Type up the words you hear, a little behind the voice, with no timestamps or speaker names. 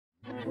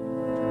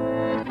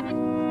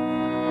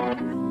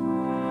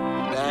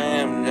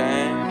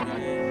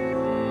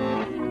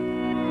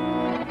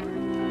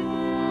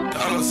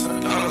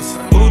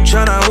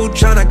Who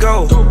tryna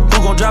go?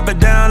 Who gon' drop it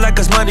down like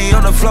it's money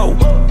on the floor?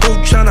 Who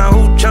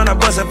tryna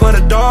bust it for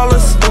the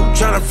dollars? Who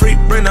tryna freak,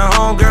 bring her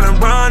home, girl,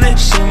 and run it?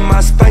 She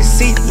my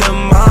spicy little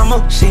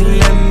mama. She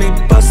let me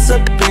bust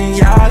up in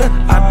yada.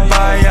 I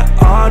buy her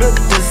all the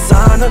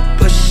designer,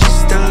 but she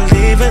still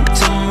leaving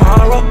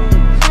tomorrow.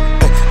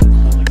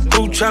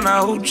 Who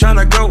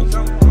tryna go?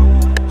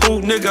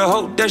 Who nigga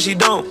hope that she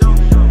don't?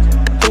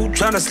 Who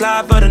tryna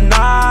slide for the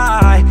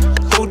night?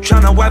 Who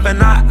tryna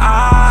weapon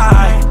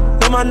eye?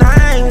 My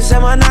name, say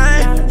my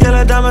name.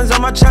 Yellow diamonds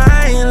on my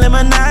chain,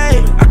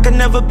 lemonade. I can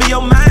never be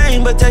your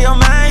main, but tell your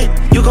main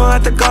you gon'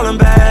 have to call him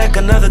back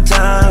another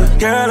time.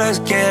 Girl, let's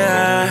get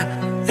high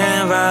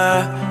and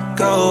vibe,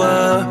 go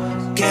up,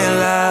 get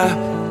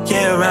loud,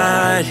 get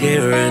right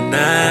here and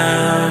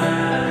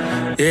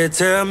now. Yeah,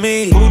 tell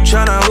me who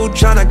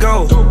tryna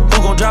go?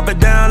 Who gon' drop it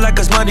down like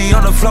it's money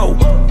on the floor?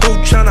 Who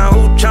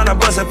tryna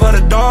bust it for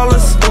the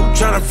dollars? Who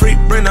tryna freak,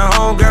 bring her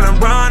home, girl, and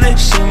run it?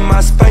 She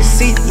my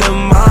spicy little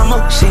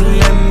mama. She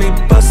let me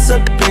bust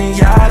up in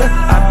yada.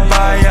 I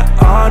buy her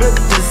all the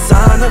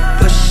designer,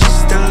 but she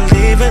still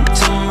leaving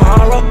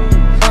tomorrow.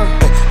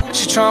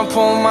 She tryna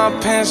pull my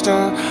pants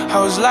down.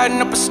 I was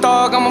lighting up a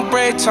star, got my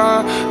break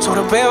time. Told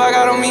her, babe, I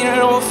gotta meet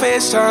her over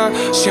FaceTime.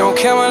 She don't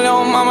care, my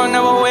little mama,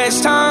 never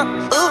waste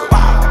time.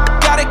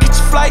 Gotta get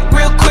your flight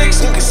real quick,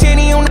 so you can see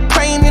any on the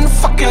plane in the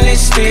fucking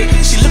lipstick.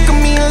 She look at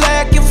me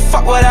like, give a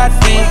fuck what I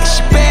think.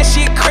 She bad,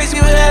 she crazy,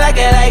 but I like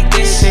it like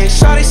this.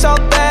 Shawty so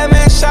bad,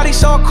 man, shawty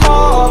so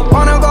cold.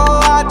 Wanna go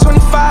out,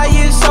 25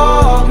 years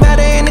old. Met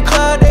her in the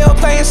club, they all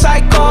playing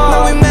psycho.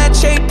 Now we met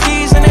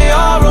JPs and they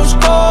all rose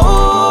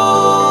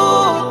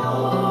gold.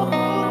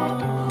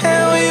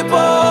 And we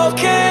both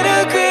can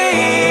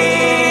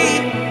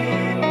agree.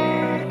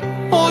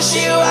 Oh,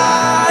 she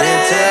ride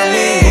it. Tell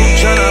me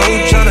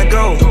who tryna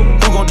go?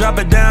 Who gon' drop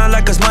it down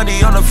like it's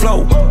money on the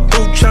floor?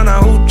 Who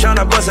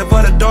tryna bust it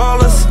for the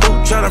dollars? Who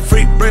tryna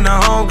freak, bring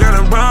her home, girl,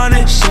 and run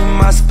it? She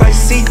my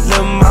spicy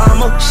little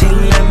mama. She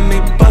let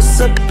me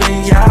bust up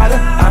in yada.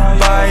 I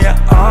buy her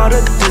all the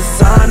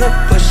designer,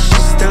 but she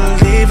still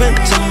leaving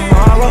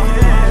tomorrow.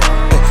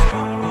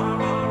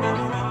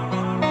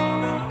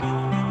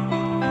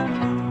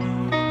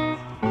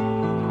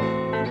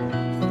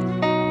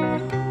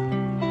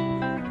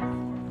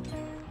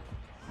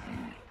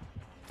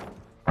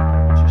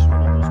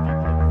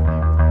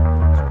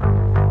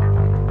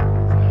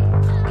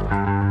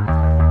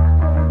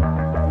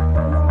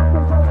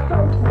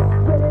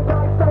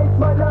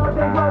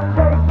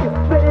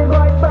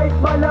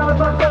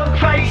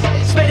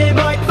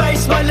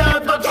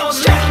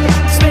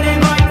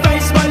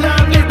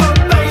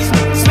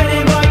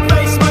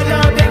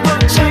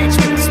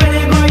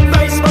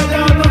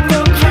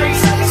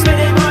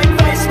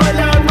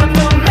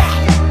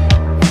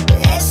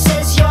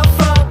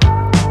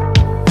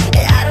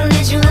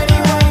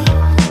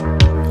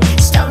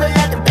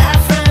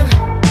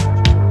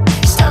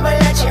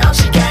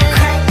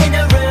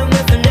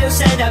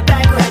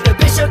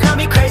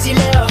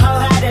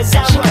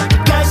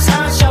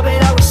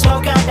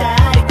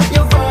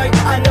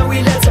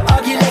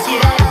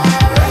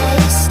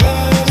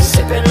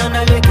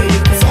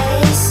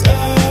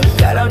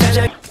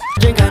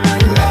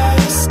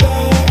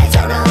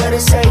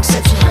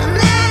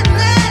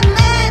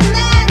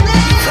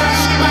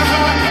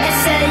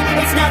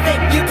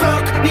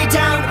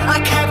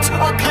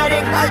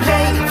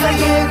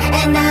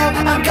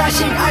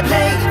 I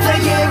play for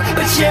you,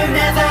 but you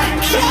never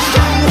keep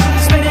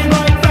spinning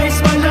my face,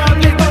 my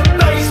love, they won't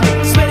face me.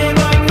 Spinning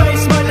my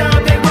face, my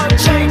love, they won't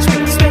change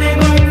me. Spinning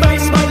my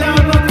face, my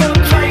love, I go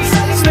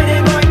crazy. Spinning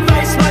my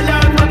face, my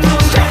love, I go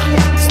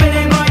crazy.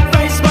 Spinning my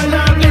face, my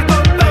love, they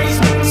won't face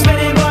me.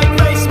 Spinning my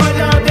face, my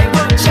love, they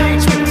won't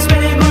change me.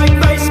 Spinning my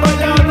face, my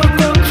love, I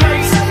go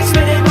crazy.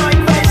 Spinning my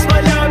face, my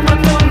love, I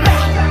go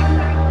mad.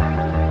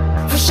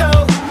 For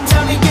sure,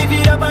 tell me give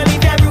it up, I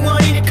leave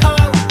everyone in the cold.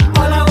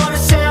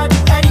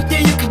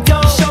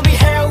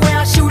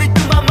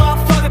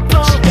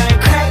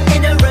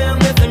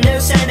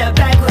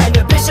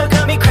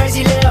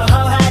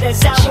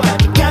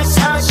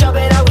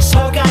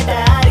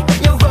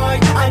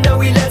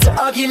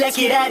 Let's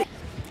get at it.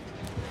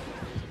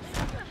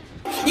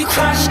 You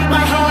crush my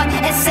heart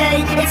and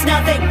say it's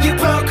nothing. You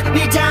broke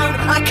me down,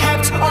 I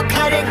kept on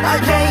cutting. I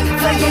play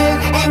for you,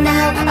 and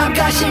now I'm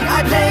gushing.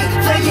 I play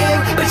for you,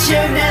 but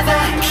you never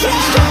keep.